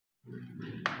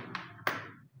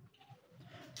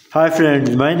Hi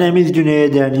friends, my name is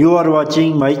Junaid and you are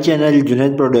watching my channel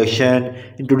Junaid Production.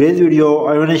 In today's video,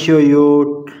 I want to show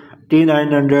you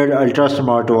T900 Ultra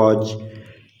Smartwatch.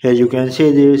 Here you can see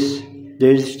this.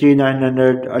 This is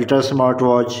T900 Ultra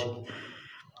Smartwatch.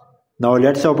 Now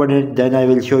let's open it. Then I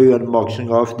will show you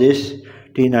unboxing of this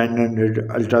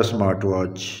T900 Ultra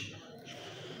Smartwatch.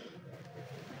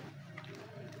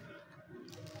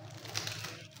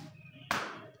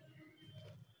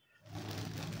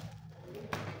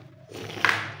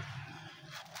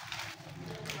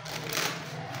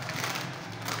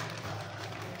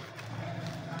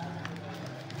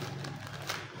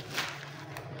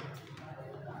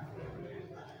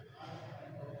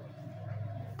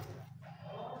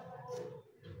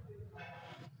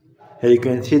 Here you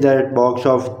can see that box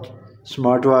of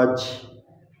smartwatch.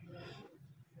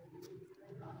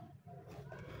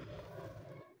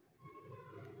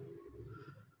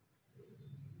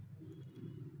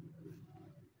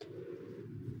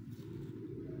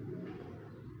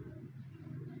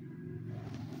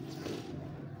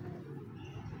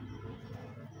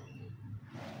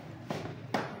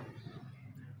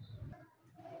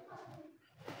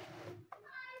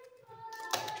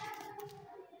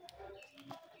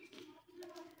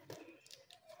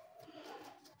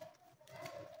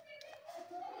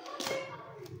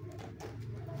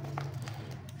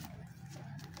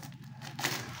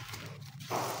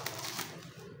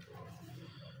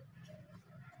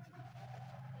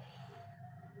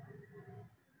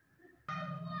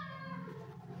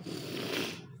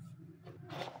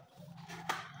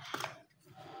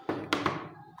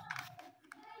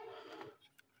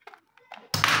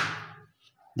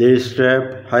 There is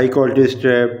strap, high quality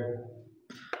strap.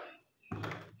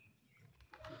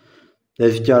 There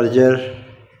is charger.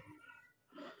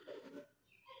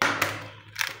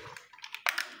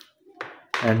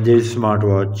 And there is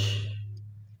smartwatch.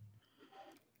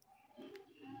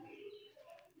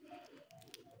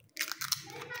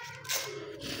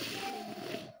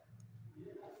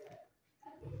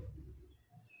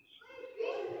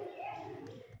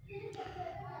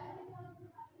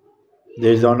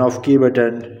 There is on off key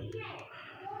button.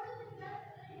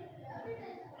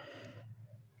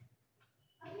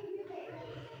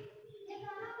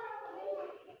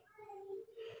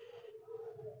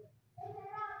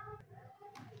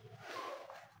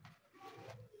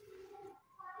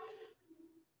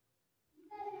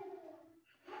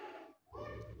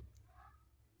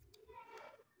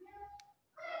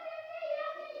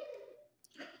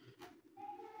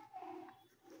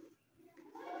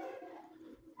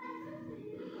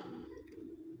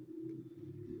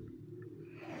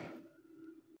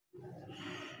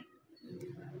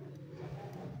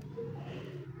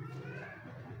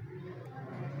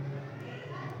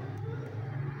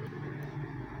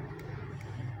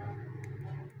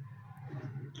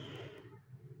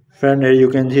 Friend, here you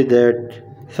can see that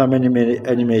some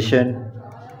animation.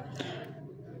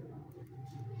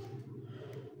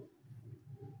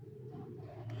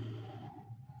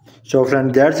 So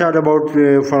friend, that's all about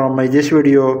from my this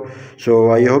video.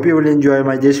 So I hope you will enjoy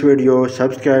my this video.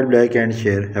 Subscribe, like and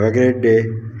share. Have a great day.